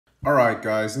Alright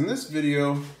guys, in this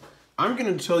video, I'm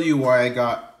going to tell you why I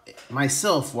got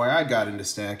into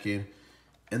stacking,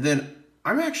 and then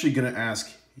I'm actually going to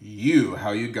ask you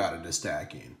how you got into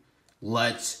stacking.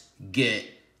 Let's get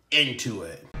into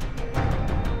it.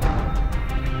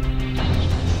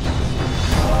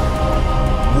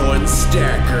 One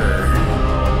stacker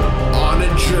on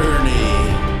a journey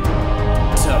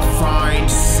to find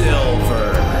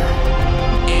silver.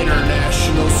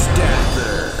 International Stacker.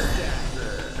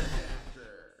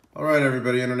 Alright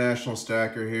everybody, International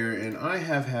Stacker here, and I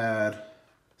have had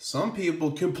some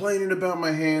people complaining about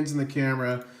my hands in the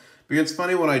camera. But it's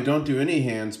funny, when I don't do any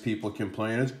hands, people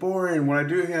complain. It's boring. When I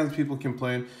do hands, people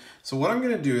complain. So what I'm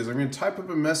going to do is I'm going to type up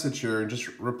a message here and just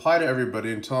reply to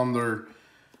everybody and tell them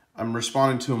I'm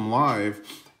responding to them live.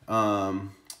 But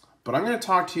I'm going to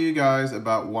talk to you guys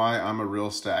about why I'm a real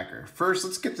stacker. First,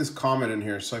 let's get this comment in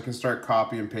here so I can start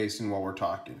copy and pasting while we're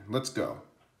talking. Let's go.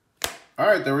 All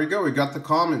right, there we go. We got the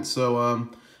comments. So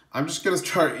I'm just going to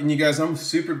start. And you guys, I'm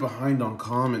super behind on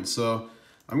comments. So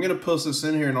I'm going to post this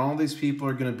in here, and all these people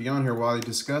are going to be on here while I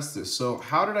discuss this. So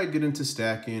how did I get into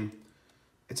stacking?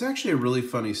 It's actually a really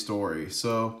funny story.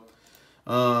 So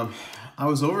I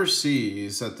was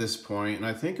overseas at this point, and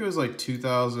I think it was like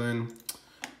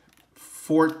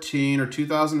 2014 or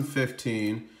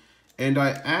 2015. And I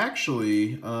actually,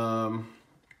 you know,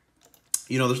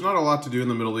 there's not a lot to do in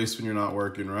the Middle East when you're not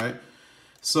working, right?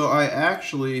 So I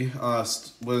actually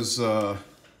was,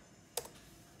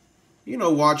 you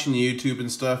know, watching YouTube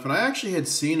and stuff, and I actually had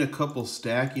seen a couple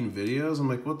stacking videos. I'm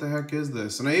like, what the heck is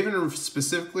this? And I even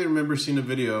specifically remember seeing a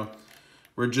video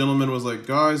where a gentleman was like,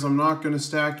 guys, I'm not going to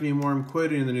stack anymore, I'm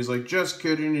quitting. And then he's like, just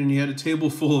kidding. And he had a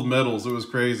table full of medals. It was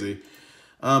crazy.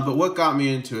 But what got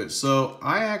me into it? So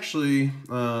I actually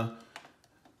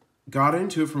got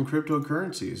into it from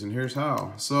cryptocurrencies, and here's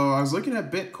how. So I was looking at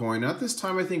Bitcoin. At this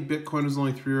time, I think Bitcoin was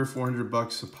only $300 or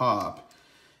 $400 a pop.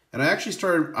 And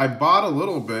I bought a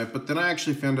little bit, but then I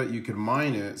actually found out you could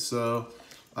mine it. So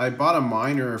I bought a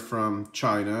miner from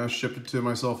China, shipped it to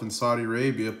myself in Saudi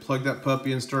Arabia, plugged that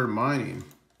puppy and started mining.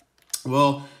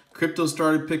 Well, crypto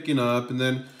started picking up, and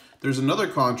then there's another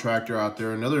contractor out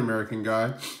there, another American guy,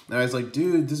 and I was like,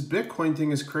 dude, this Bitcoin thing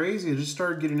is crazy. I just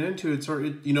started getting into it.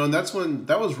 You know, and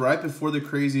that was right before the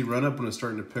crazy run up when it was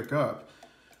starting to pick up.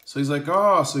 So he's like,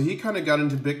 oh, so he kind of got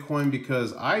into Bitcoin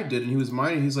because I did, and he was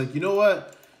mining. He's like, you know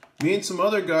what? Me and some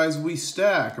other guys, we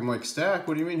stack. I'm like, stack?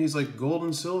 What do you mean? He's like, gold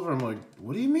and silver. I'm like,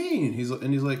 what do you mean?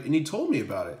 And he told me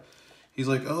about it. He's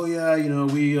like, oh yeah, you know,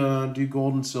 we do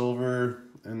gold and silver.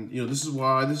 And, you know, this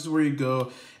is where you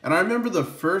go. And I remember the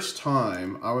first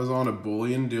time I was on a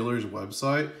bullion dealer's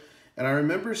website, and I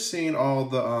remember seeing all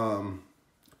the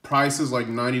prices like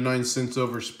 99 cents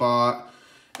over spot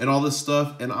and all this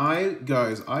stuff. And I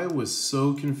was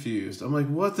so confused. I'm like,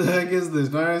 what the heck is this?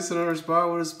 99 cents over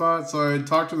spot? What is spot? So I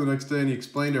talked to him the next day, and he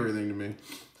explained everything to me.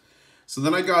 So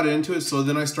then I got into it. So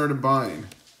then I started buying.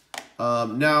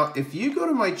 Now, if you go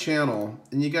to my channel,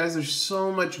 and you guys, there's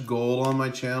so much gold on my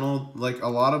channel, like a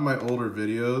lot of my older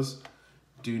videos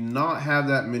do not have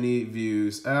that many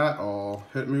views at all.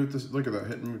 Hit me with this, look at that,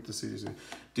 hit me with the CDC.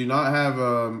 Do not have,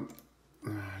 I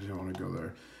don't want to go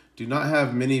there. Do not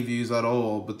have many views at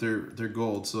all, but they're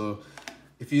gold. So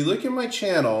if you look at my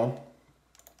channel,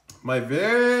 my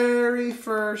very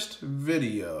first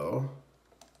video,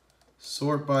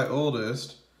 sort by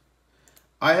oldest,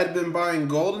 I had been buying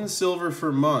gold and silver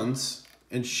for months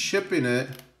and shipping it.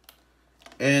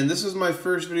 And this is my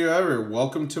first video ever.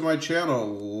 Welcome to my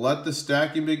channel. Let the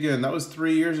stacking begin. That was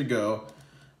 3 years ago.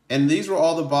 And these were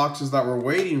all the boxes that were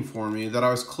waiting for me that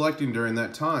I was collecting during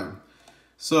that time.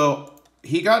 So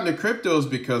he got into cryptos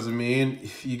because of me.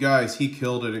 And you guys, he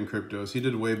killed it in cryptos. He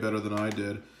did way better than I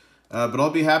did. But I'll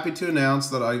be happy to announce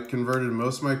that I converted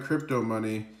most of my crypto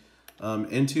money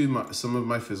into some of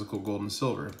my physical gold and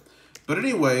silver. But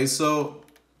anyway, so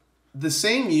the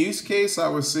same use case I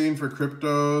was seeing for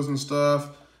cryptos and stuff,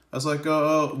 I was like,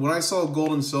 oh, when I saw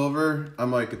gold and silver, I'm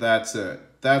like, that's it.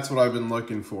 That's what I've been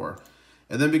looking for.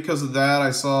 And then because of that,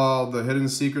 I saw the hidden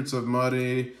secrets of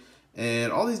money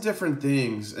and all these different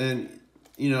things. And,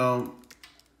 you know,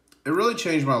 it really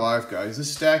changed my life, guys.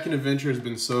 This stacking adventure has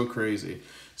been so crazy.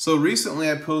 So recently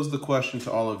I posed the question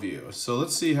to all of you. So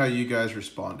let's see how you guys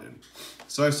responded.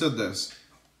 So I said this.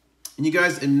 And you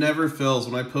guys, it never fails.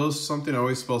 When I post something, I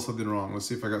always spell something wrong. Let's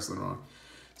see if I got something wrong.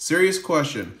 Serious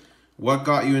question. What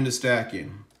got you into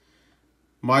stacking?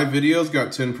 My videos got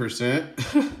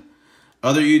 10%.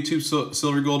 Other YouTube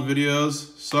silver gold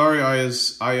videos. Sorry,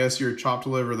 IS your chopped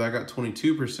liver. That got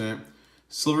 22%.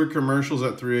 Silver commercials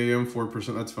at 3 a.m.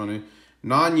 4%. That's funny.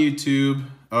 Non-YouTube,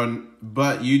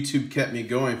 but YouTube kept me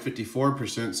going,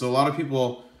 54%. So a lot of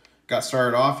people got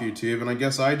started off YouTube, and I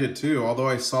guess I did too, although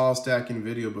I saw a stacking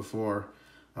video before.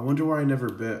 I wonder why I never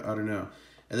bit. I don't know.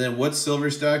 And then what's silver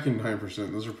stacking?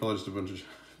 9%. Those are probably just a bunch of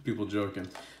people joking.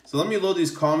 So let me load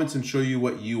these comments and show you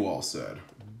what you all said.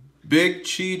 Big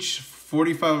Cheech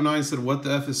 4509 said, what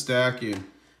the F is stacking?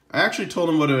 I actually told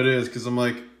him what it is because I'm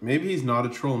like, maybe he's not a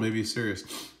troll, maybe he's serious.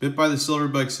 Bit by the Silver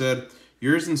Bug said,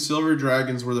 yours and Silver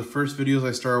Dragons were the first videos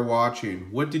I started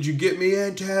watching. What did you get me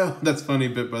into? That's funny,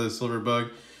 Bit by the Silver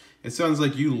Bug. It sounds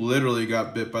like you literally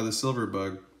got bit by the Silver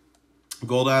Bug.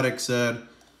 Gold Addict said,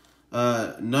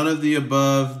 none of the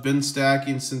above. Been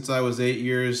stacking since I was 8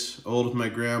 years old with my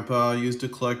grandpa. Used to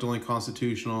collect only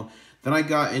constitutional. Then I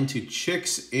got into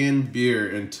chicks and beer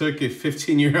and took a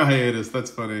 15-year hiatus. That's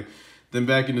funny. Then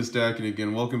back into stacking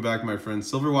again. Welcome back, my friend.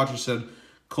 Silver Watcher said,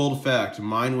 cold fact,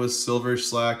 mine was Silver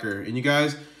Slacker. And you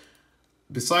guys,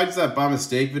 besides that by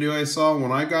mistake video I saw,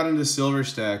 when I got into silver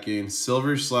stacking,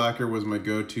 Silver Slacker was my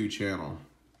go-to channel.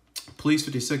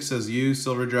 Police56 says, you,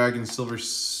 Silver Dragon, Silver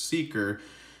Seeker,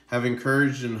 have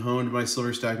encouraged and honed my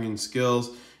silver stacking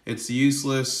skills. It's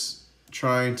useless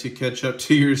trying to catch up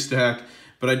to your stack,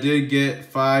 but I did get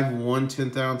 5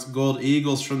 1/10-ounce gold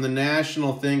eagles from the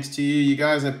National, thanks to you. You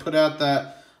guys, I put out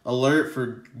that alert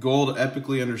for gold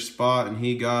epically under spot, and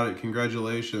he got it.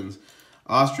 Congratulations.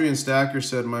 Austrian Stacker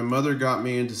said, my mother got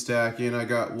me into stacking. I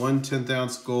got 1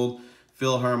 10th-ounce gold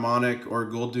Philharmonic or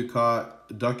gold ducat,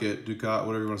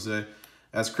 whatever you want to say,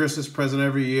 as Christmas present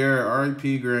every year.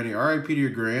 R.I.P. Granny. R.I.P. to your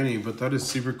granny, but that is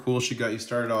super cool. She got you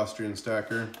started, Austrian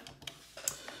Stacker.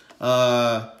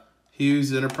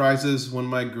 Hughes Enterprises, when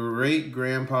my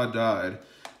great-grandpa died,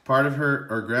 part of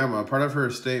her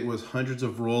estate was hundreds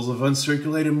of rolls of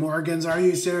uncirculated Morgans. Are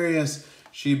you serious?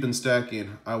 She'd been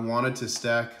stacking. I wanted to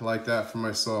stack like that for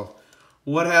myself.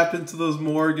 What happened to those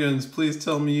Morgans? Please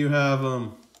tell me you have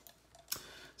them.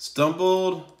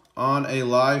 Stumbled on a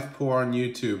live pour on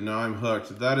YouTube. Now I'm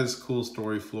hooked. That is a cool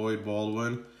story, Floyd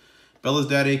Baldwin. Bella's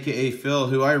dad, a.k.a. Phil,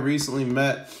 who I recently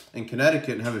met in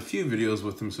Connecticut and have a few videos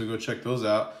with him, so go check those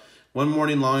out. One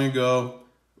morning long ago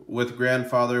with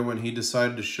grandfather when he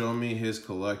decided to show me his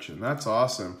collection. That's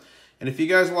awesome. And if you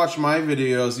guys watch my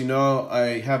videos, you know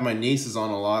I have my nieces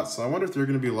on a lot, so I wonder if they're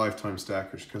going to be lifetime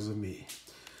stackers because of me.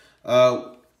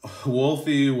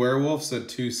 Wolfie Werewolf said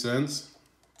 2 cents.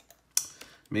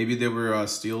 Maybe they were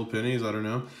steel pennies, I don't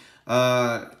know.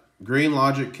 Green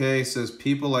Logic K says,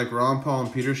 people like Ron Paul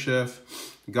and Peter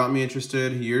Schiff got me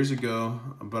interested years ago,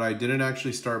 but I didn't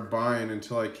actually start buying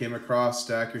until I came across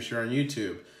Stack Your Share on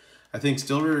YouTube. I think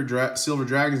Silver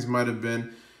Dragons might have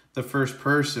been the first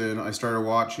person I started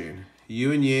watching.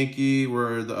 You and Yankee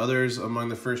were the others among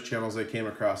the first channels I came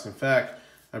across. In fact,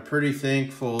 I'm pretty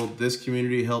thankful this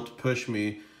community helped push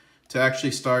me to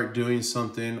actually start doing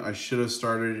something I should have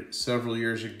started several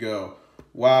years ago.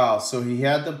 Wow, so he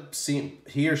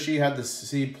or she had the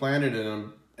seed planted in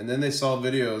him, and then they saw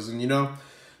videos. And you know,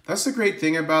 that's the great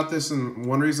thing about this, and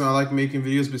one reason I like making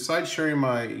videos, besides sharing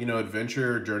my, you know,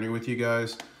 adventure or journey with you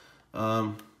guys,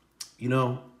 you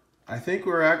know, I think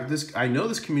I know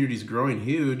this community is growing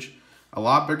huge, a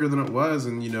lot bigger than it was,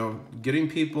 and you know, getting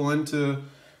people into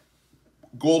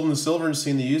gold and silver and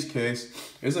seeing the use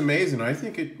case is amazing. I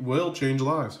think it will change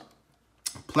lives.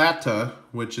 Plata,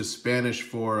 which is Spanish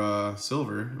for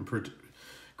silver,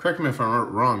 correct me if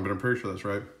I'm wrong, but I'm pretty sure that's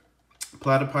right.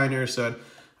 Plata Pioneer said,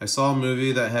 I saw a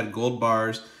movie that had gold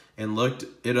bars and looked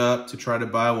it up to try to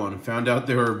buy one. Found out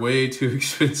they were way too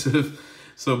expensive,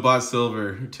 so bought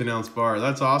silver, 10-ounce bar.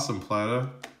 That's awesome, Plata.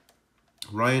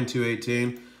 Ryan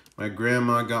 218, my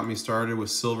grandma got me started with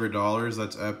silver dollars.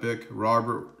 That's epic.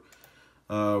 Robert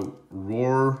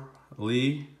Roarley,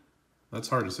 that's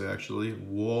hard to say actually,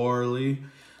 Warley.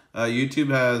 YouTube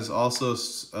has also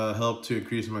helped to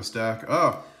increase my stack.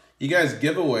 Oh, you guys,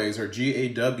 giveaways or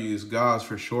GAWs, GAWs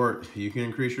for short. You can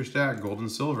increase your stack, gold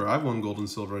and silver. I've won gold and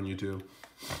silver on YouTube.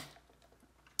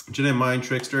 Jedi Mind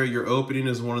Trickster, your opening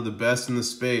is one of the best in the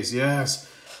space. Yes,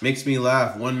 makes me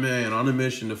laugh. 1 man on a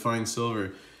mission to find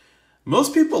silver.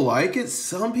 Most people like it.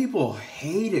 Some people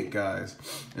hate it, guys.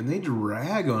 And they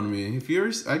drag on me.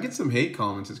 I get some hate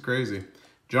comments. It's crazy.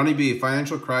 Johnny B,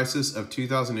 financial crisis of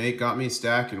 2008 got me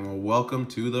stacking. Well, welcome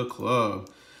to the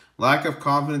club. Lack of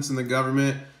confidence in the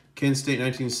government. Kent State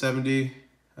 1970,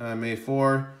 May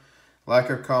 4. Lack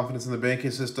of confidence in the banking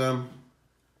system.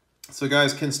 So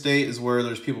guys, Kent State is where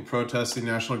there's people protesting.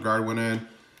 National Guard went in.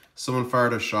 Someone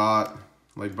fired a shot,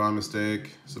 like by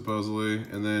mistake, supposedly.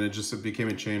 And then it became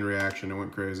a chain reaction. It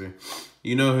went crazy.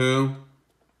 You know who?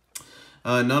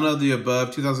 None of the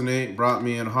above. 2008 brought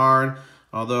me in hard.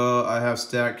 Although I have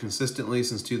stacked consistently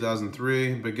since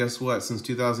 2003. But guess what? Since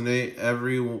 2008,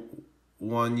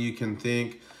 everyone you can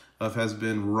think of has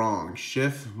been wrong.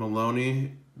 Schiff,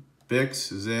 Maloney,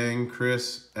 Bix, Zhang,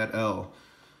 Chris, et al.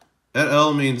 Et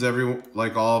al means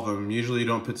like all of them. Usually you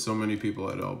don't put so many people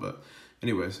et al, but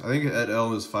anyways, I think et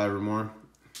al is 5 or more.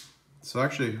 So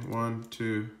actually 1,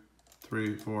 2,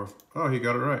 3, 4. Oh, he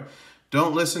got it right.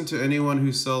 Don't listen to anyone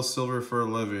who sells silver for a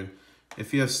living.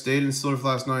 If you have stayed in silver for the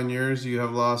last 9 years, you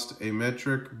have lost a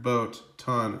metric boat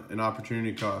ton in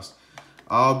opportunity cost.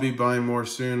 I'll be buying more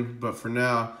soon, but for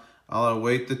now, I'll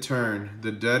await the turn.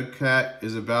 The dead cat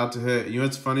is about to hit. You know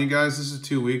what's funny, guys? This is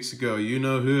 2 weeks ago. You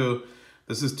know who.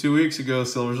 This is 2 weeks ago.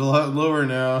 Silver's a lot lower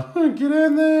now. Get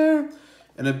in there.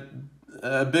 And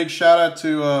a big shout out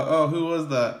to, oh, who was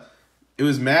that? It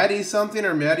was Maddie something,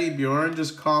 or Maddie Bjorn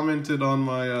just commented on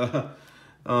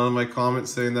my comment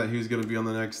saying that he was going to be on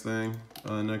the next thing,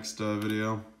 next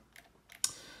video.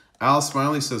 Al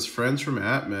Smiley says, friends from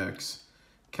AtMex.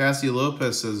 Cassie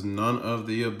Lopez says, none of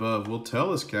the above. Well,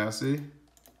 tell us, Cassie.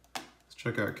 Let's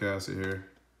check out Cassie here.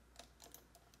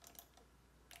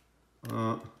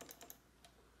 I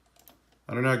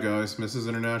don't know, guys. Mrs.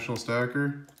 International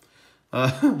Stacker?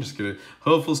 I'm just kidding.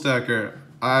 Hopeful Stacker.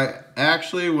 I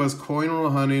actually was coin roll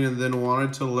hunting and then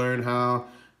wanted to learn how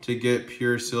to get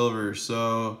pure silver.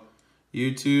 So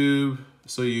you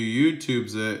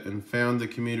YouTubes it and found the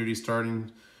community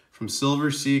starting from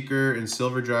Silver Seeker and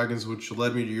Silver Dragons, which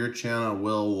led me to your channel.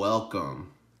 Well,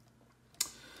 welcome.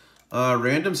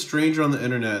 Random stranger on the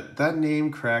internet. That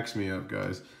name cracks me up,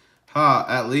 guys. Ha,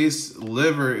 at least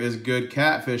liver is good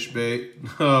catfish bait.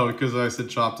 Oh, because I said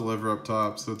chop the liver up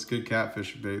top, so it's good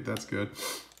catfish bait. That's good.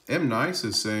 M Nice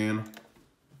is saying,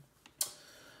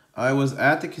 I was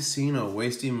at the casino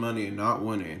wasting money, not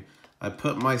winning. I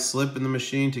put my slip in the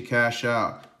machine to cash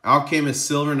out. Out came a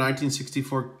silver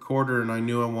 1964 quarter and I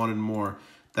knew I wanted more.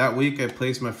 That week I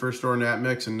placed my first order in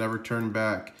AtMex and never turned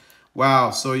back.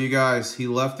 Wow, so you guys, he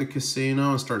left the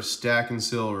casino and started stacking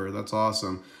silver. That's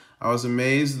awesome. I was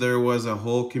amazed there was a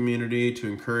whole community to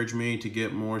encourage me to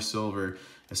get more silver.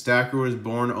 A stacker was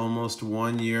born almost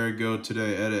 1 year ago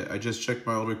today. Edit. I just checked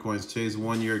my older coins. Today's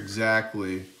 1 year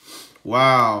exactly.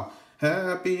 Wow.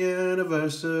 Happy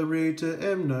anniversary to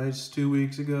M Nice 2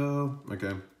 weeks ago.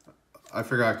 Okay. I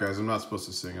forgot, guys. I'm not supposed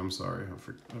to sing. I'm sorry.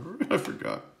 I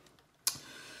forgot.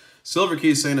 Silver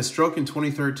Keys saying a stroke in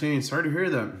 2013. Sorry to hear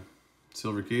that,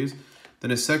 Silver Keys.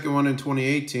 Then a second one in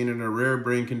 2018 and a rare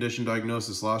brain condition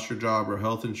diagnosis. Lost your job or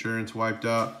health insurance wiped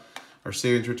out. Our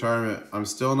savings retirement. I'm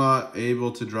still not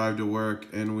able to drive to work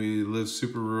and we live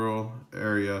super rural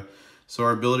area. So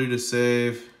our ability to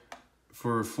save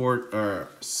for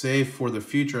the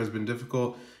future has been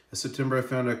difficult. In September, I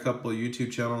found a couple of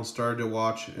YouTube channels, started to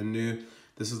watch and knew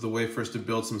this is the way for us to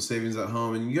build some savings at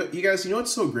home. And you guys, you know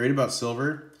what's so great about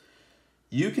silver?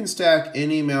 You can stack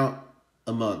any amount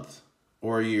a month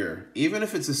or a year. Even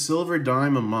if it's a silver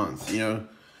dime a month, you know,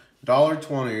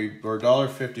 $1.20 or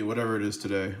 $1.50, whatever it is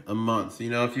today, a month.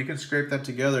 You know, if you can scrape that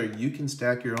together, you can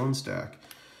stack your own stack.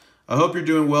 I hope you're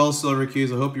doing well, Silver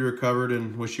Keys. I hope you recovered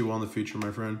and wish you well in the future,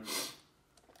 my friend.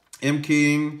 M.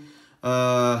 King,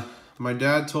 my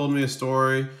dad told me a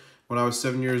story when I was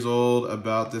 7 years old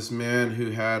about this man who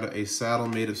had a saddle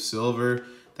made of silver.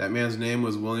 That man's name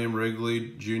was William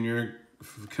Wrigley Jr.,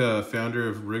 founder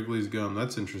of Wrigley's Gum.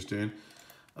 That's interesting.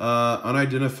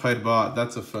 Unidentified bot.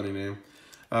 That's a funny name.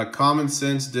 Common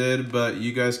Sense did, but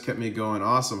you guys kept me going.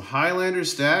 Awesome. Highlander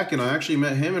Stack, and I actually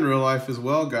met him in real life as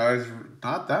well, guys.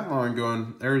 Not that long ago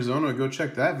in Arizona. Go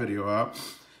check that video out.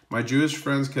 My Jewish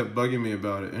friends kept bugging me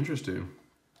about it. Interesting.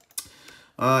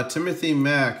 Timothy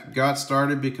Mack got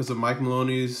started because of Mike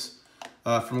Maloney's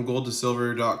from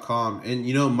goldtosilver.com. And,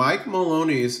 you know, Mike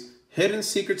Maloney's Hidden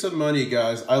Secrets of Money,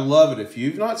 guys. I love it. If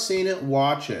you've not seen it,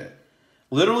 watch it.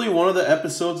 Literally, one of the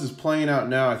episodes is playing out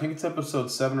now. I think it's episode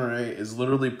 7 or 8 is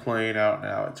literally playing out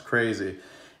now. It's crazy.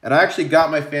 And I actually got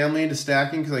my family into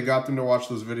stacking because I got them to watch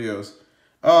those videos.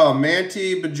 Oh,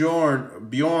 Manti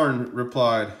Bjorn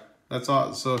replied. That's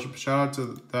all. So shout out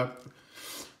to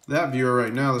that viewer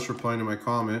right now that's replying to my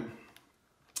comment.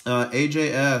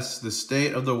 AJS, the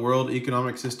state of the world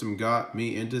economic system got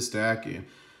me into stacking.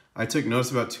 I took notice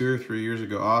about 2 or 3 years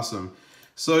ago. Awesome.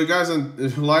 So guys, on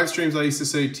live streams, I used to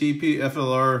say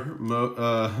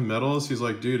TPFLR metals. He's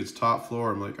like, dude, it's top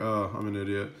floor. I'm like, oh, I'm an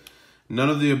idiot. None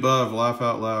of the above. Laugh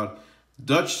out loud.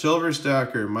 Dutch Silver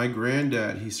Stacker. My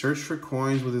granddad. He searched for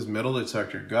coins with his metal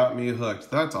detector. Got me hooked.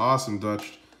 That's awesome,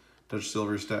 Dutch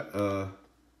Silver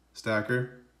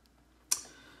Stacker.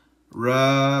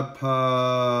 Rapala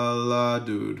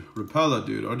dude.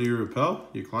 Oh, do you repel?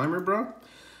 You climber, bro?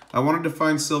 I wanted to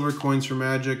find silver coins for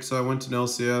magic, so I went to an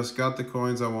LCS, got the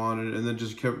coins I wanted, and then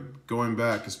just kept going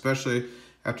back, especially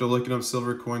after looking up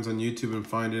silver coins on YouTube and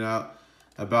finding out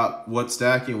about what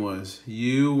stacking was.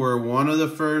 You were one of the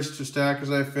first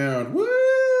stackers I found.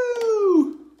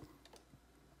 Woo!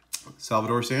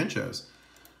 Salvador Sanchez.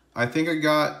 I think I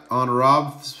got on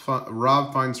Rob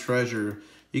Finds Treasure.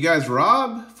 You guys,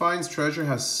 Rob Finds Treasure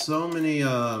has so many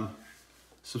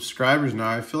subscribers now.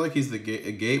 I feel like he's a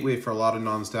gateway for a lot of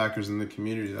non-stackers in the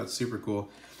community. That's super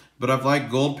cool. But I've liked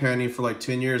gold panning for like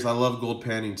 10 years. I love gold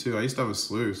panning too. I used to have a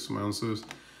sluice, my own sluice.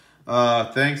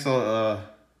 Thanks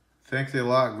a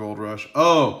lot, Gold Rush.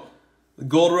 Oh,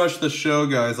 Gold Rush the show,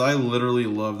 guys. I literally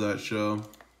love that show.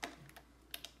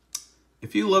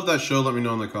 If you love that show, let me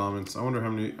know in the comments. I wonder how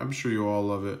many. I'm sure you all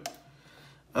love it.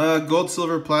 Gold,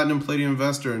 silver, platinum, palladium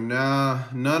investor. Nah,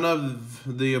 none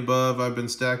of the above. I've been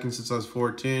stacking since I was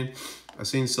 14. I've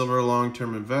seen silver a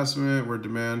long-term investment where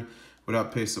demand would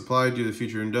outpace supply due to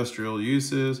future industrial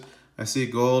uses. I see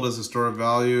gold as a store of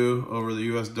value over the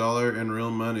US dollar and real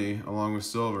money along with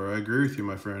silver. I agree with you,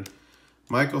 my friend.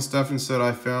 Michael Steffen said,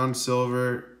 I found the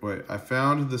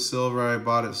silver I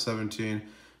bought at 17.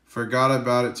 Forgot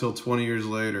about it till 20 years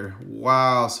later.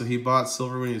 Wow, so he bought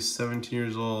silver when he was 17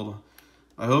 years old.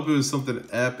 I hope it was something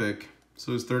epic. So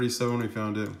he was 37 when he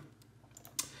found it.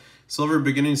 Silver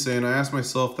Beginning saying, I ask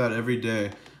myself that every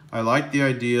day. I like the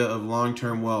idea of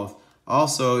long-term wealth.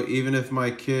 Also, even if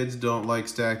my kids don't like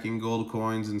stacking gold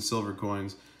coins and silver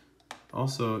coins.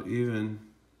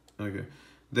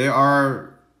 They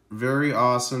are very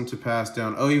awesome to pass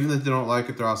down. Oh, even if they don't like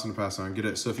it, they're awesome to pass down. Get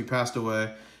it? So if you passed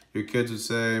away, your kids would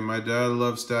say, my dad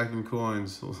loves stacking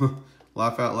coins.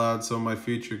 Laugh out loud, so my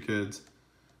future kids.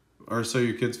 Or so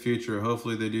your kids' future.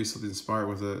 Hopefully they do something smart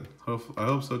with it. I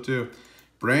hope so too.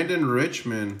 Brandon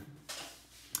Richmond.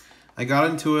 I got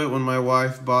into it when my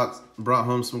wife brought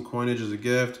home some coinage as a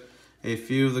gift. A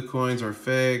few of the coins are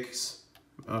fakes.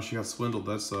 Oh, she got swindled.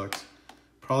 That sucks.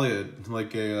 Probably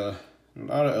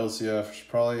not an LCF.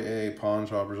 Probably a pawn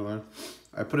shop or something.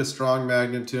 I put a strong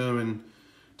magnet to them and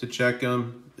to check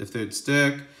them if they'd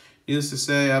stick. Needless to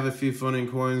say, I have a few funding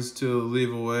coins to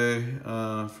leave away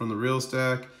from the real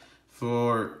stack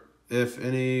for if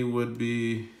any would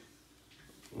be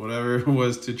whatever it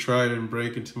was to try and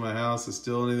break into my house to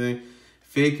steal anything.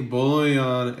 Fake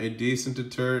bullion, a decent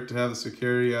deterrent to have the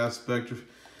security aspect of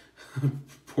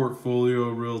portfolio.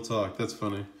 Real talk. That's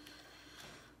funny.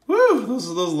 Woo! Those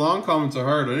long comments are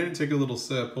hard. I need to take a little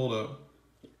sip. Hold up.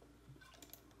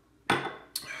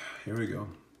 Here we go.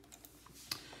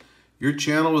 Your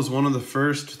channel was one of the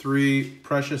first 3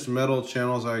 precious metal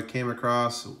channels I came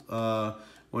across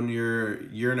when your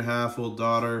 1.5-year-old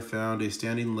daughter found a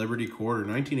standing Liberty quarter,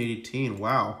 1918.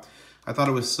 Wow. I thought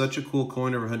it was such a cool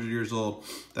coin over 100 years old.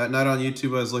 That night on YouTube,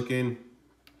 I was looking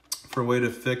for a way to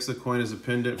fix the coin as a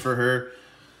pendant for her.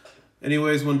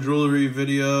 Anyways, one jewelry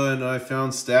video and I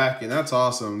found stacking. That's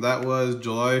awesome. That was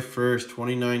July 1st,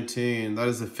 2019. That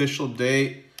is the official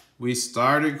date we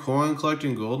started coin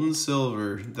collecting gold and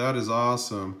silver. That is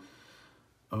awesome.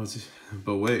 Oh,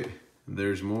 but wait,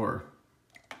 there's more.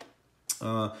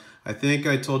 I think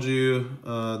I told you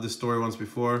this story once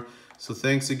before. So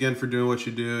thanks again for doing what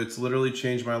you do. It's literally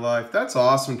changed my life. That's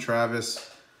awesome,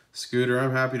 Travis Scooter.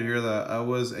 I'm happy to hear that. I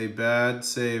was a bad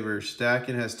saver.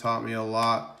 Stacking has taught me a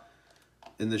lot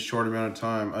in this short amount of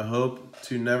time. I hope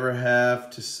to never have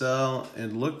to sell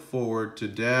and look forward to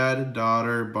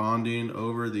dad-daughter bonding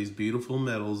over these beautiful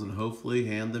metals and hopefully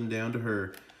hand them down to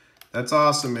her. That's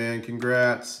awesome, man.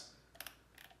 Congrats.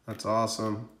 That's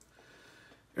awesome.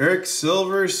 Eric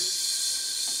Silver Singletary.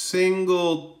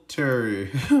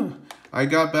 I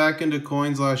got back into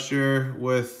coins last year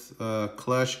with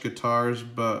Clash guitars,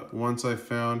 but once I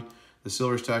found the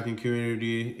silver stacking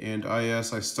community and I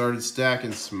started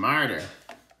stacking smarter.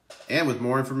 And with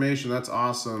more information. That's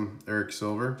awesome, Eric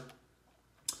Silver.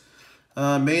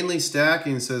 Mainly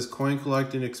stacking, says coin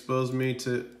collecting exposed me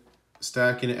to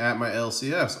stacking at my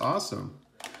LCS. Awesome.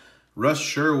 Russ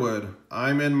Sherwood.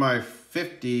 I'm in my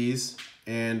 50s,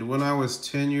 and when I was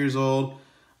 10 years old,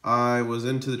 I was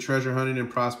into the treasure hunting and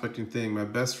prospecting thing. My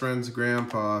best friend's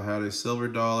grandpa had a silver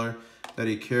dollar that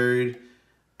he carried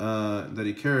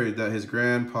that his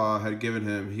grandpa had given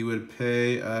him. He would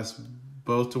pay us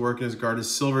both to work in his garden.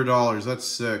 Silver dollars. That's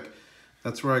sick.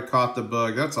 That's where I caught the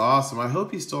bug. That's awesome. I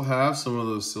hope you still have some of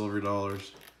those silver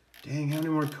dollars. Dang, how many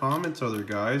more comments are there,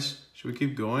 guys? Should we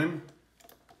keep going?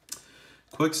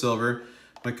 Quicksilver.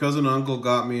 My cousin and uncle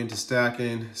got me into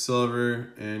stacking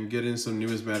silver and getting some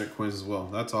numismatic coins as well.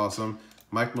 That's awesome.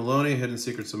 Mike Maloney, Hidden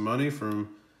Secrets of Money from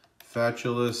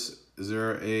Fatulous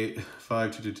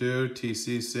 085222.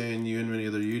 TC saying you and many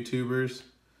other YouTubers.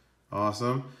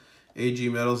 Awesome. AG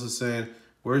Metals is saying,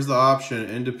 where's the option?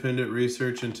 Independent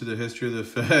research into the history of the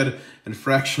Fed and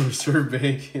fractional reserve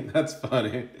banking. That's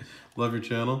funny. Love your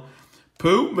channel.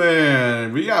 Poop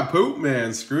Man. We got Poop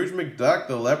Man. Scrooge McDuck,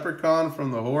 the leprechaun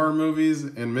from the horror movies,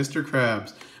 and Mr.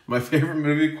 Krabs. My favorite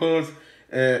movie quote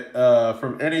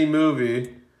from any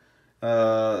movie,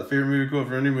 favorite movie quote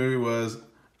from any movie was,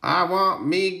 "I want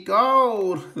me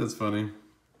gold." That's funny.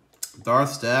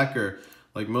 Darth Stacker.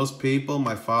 Like most people,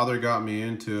 my father got me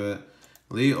into it.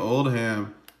 Lee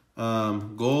Oldham.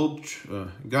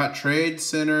 Got Trade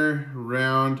Center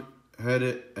round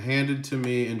handed to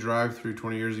me in drive-thru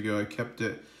 20 years ago. I kept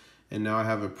it, and now I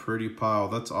have a pretty pile.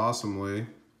 That's awesome, Lee.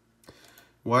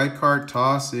 White Cart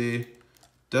Tossie.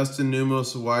 Dustin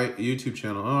Numos White YouTube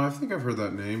channel. Oh, I think I've heard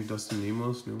that name. Dustin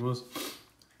Numos.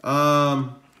 I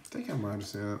think I might have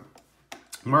seen that.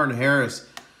 Martin Harris.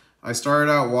 I started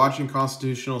out watching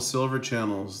Constitutional Silver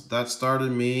channels. That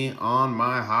started me on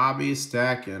my hobby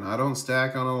stacking. I don't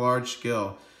stack on a large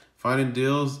scale. Finding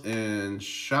deals and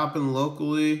shopping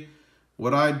locally,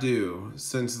 what I do.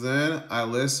 Since then, I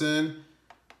listen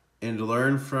and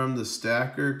learn from the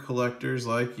stacker collectors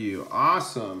like you.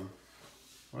 Awesome.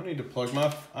 I need to plug my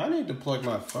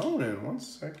phone in. 1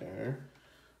 second here.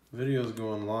 Video's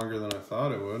going longer than I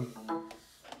thought it would.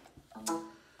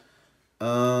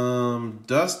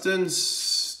 Dustin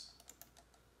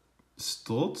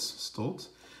Stoltz.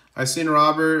 I seen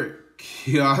Robert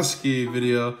Kioski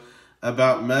video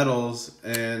about metals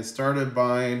and started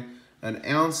buying an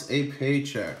ounce a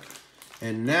paycheck.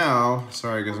 And now,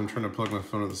 sorry guys, I'm trying to plug my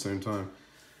phone at the same time.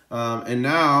 And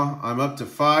now I'm up to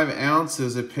 5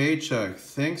 ounces a paycheck.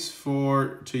 Thanks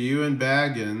to you and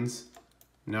Baggins,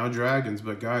 now Dragons,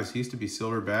 but guys, he used to be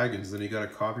Silver Baggins, then he got a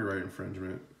copyright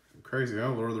infringement. Crazy, huh?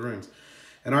 Lord of the Rings.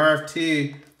 And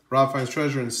RFT, Rob Finds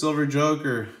Treasure, and Silver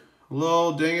Joker.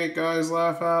 Lol, dang it, guys,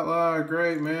 laugh out loud.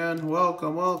 Great, man.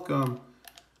 Welcome, welcome.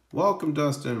 Welcome,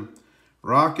 Dustin.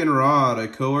 Rock and Rod. A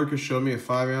coworker showed me a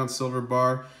 5 ounce silver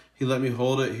bar. He let me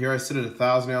hold it. Here I sit at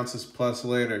 1,000 ounces plus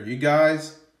later. You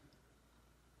guys,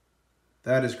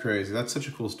 that is crazy. That's such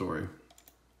a cool story.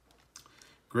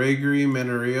 Gregory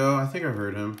Menario. I think I've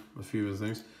heard him, a few of his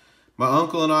things. My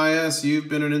uncle and IS, you've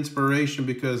been an inspiration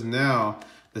because now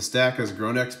the stack has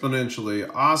grown exponentially.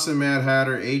 Awesome, Mad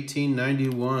Hatter,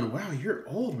 1891. Wow, you're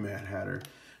old, Mad Hatter.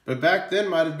 But back then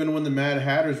might have been when the Mad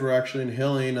Hatters were actually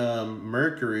inhaling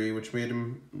mercury, which made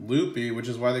them loopy, which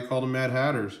is why they called them Mad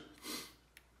Hatters.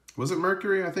 Was it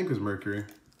mercury? I think it was mercury.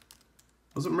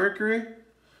 Was it mercury?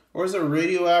 Or is it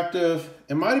radioactive?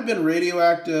 It might have been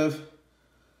radioactive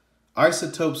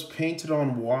isotopes painted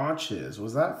on watches.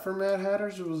 Was that for Mad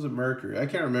Hatters or was it mercury? I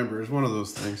can't remember. It was one of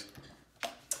those things.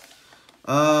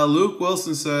 Luke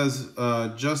Wilson says,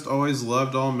 just always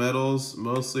loved all metals,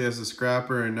 mostly as a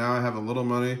scrapper, and now I have a little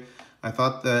money. I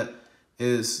thought that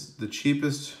is the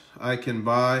cheapest I can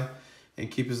buy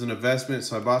and keep as an investment,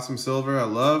 so I bought some silver. I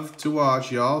love to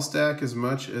watch y'all stack as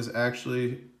much as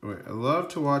actually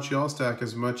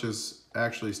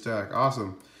stack.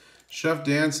 Awesome. Chef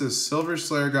Dan says, Silver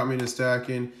Slayer got me to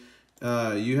stacking.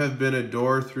 You have been a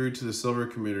door through to the silver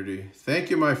community. Thank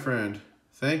you, my friend.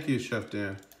 Thank you, Chef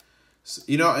Dan.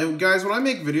 You know, and guys, when I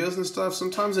make videos and stuff,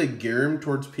 sometimes I gear them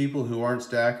towards people who aren't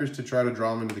stackers to try to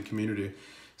draw them into the community.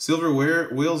 Silver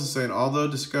Wheels is saying, although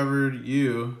discovered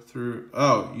you through,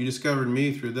 oh, you discovered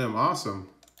me through them. Awesome.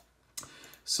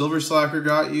 Silver Slacker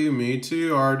got you. Me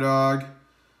too, R-Dog.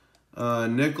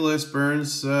 Nicholas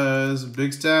Burns says,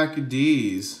 Big Stack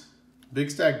D's. Big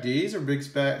Stack D's or Big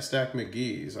Stack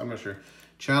McGee's? I'm not sure.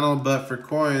 Channel, but for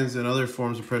coins and other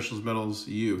forms of precious metals,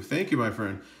 you. Thank you, my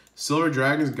friend. Silver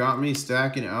Dragons got me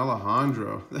stacking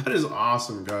Alejandro. That is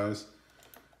awesome, guys.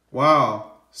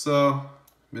 Wow. So,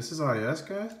 Mrs. IS,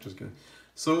 guys? Just kidding.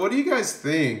 So, what do you guys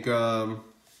think? What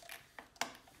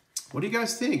do you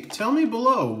guys think? Tell me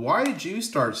below. Why did you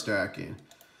start stacking?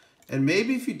 And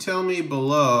maybe if you tell me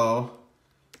below,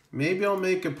 maybe I'll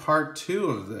make a part 2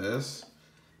 of this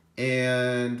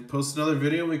and post another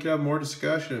video. We can have more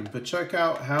discussion. But check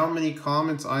out how many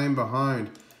comments I am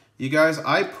behind. You guys,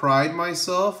 I pride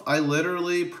myself. I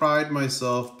literally pride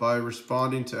myself by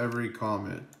responding to every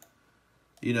comment.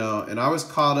 You know, and I was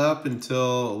caught up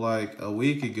until like a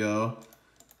week ago.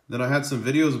 Then I had some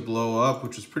videos blow up,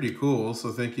 which was pretty cool.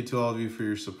 So thank you to all of you for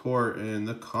your support. And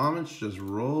the comments just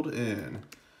rolled in.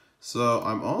 So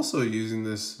I'm also using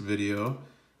this video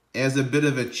as a bit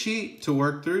of a cheat to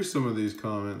work through some of these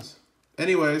comments.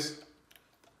 Anyways,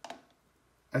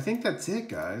 I think that's it,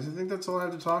 guys. I think that's all I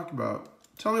have to talk about.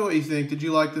 Tell me what you think. Did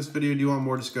you like this video? Do you want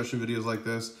more discussion videos like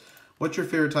this? What's your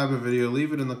favorite type of video?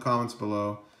 Leave it in the comments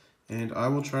below, and I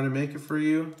will try to make it for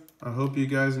you. I hope you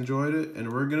guys enjoyed it,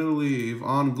 and we're going to leave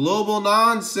on global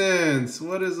nonsense.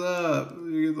 What is up?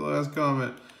 You get the last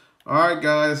comment. Alright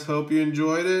guys, hope you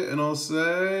enjoyed it, and I'll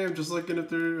say, I'm just looking, let's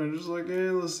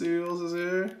see what else is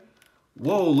here.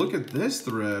 Whoa, look at this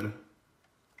thread.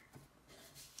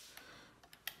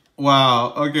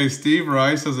 Wow, okay, Steve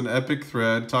Rice has an epic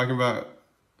thread talking about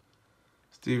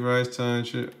Steve Rice telling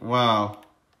shit. Wow.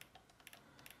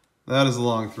 That is a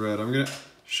long thread. I'm gonna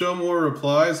show more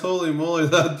replies. Holy moly,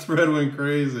 that thread went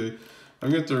crazy. I'm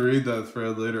going to have to read that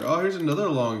thread later. Oh, here's another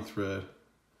long thread.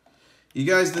 You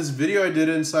guys, this video I did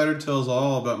Insider Tells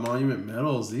All about Monument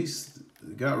Metals, these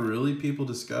got really people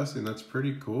discussing. That's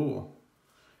pretty cool.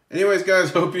 Anyways, guys,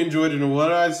 hope you enjoyed it. And what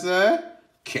did I say?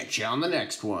 Catch you on the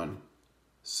next one.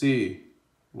 C-Y-O-T-N-O.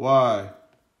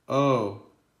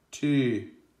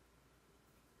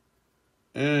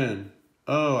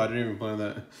 I didn't even plan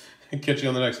that. Catch you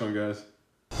on the next one, guys.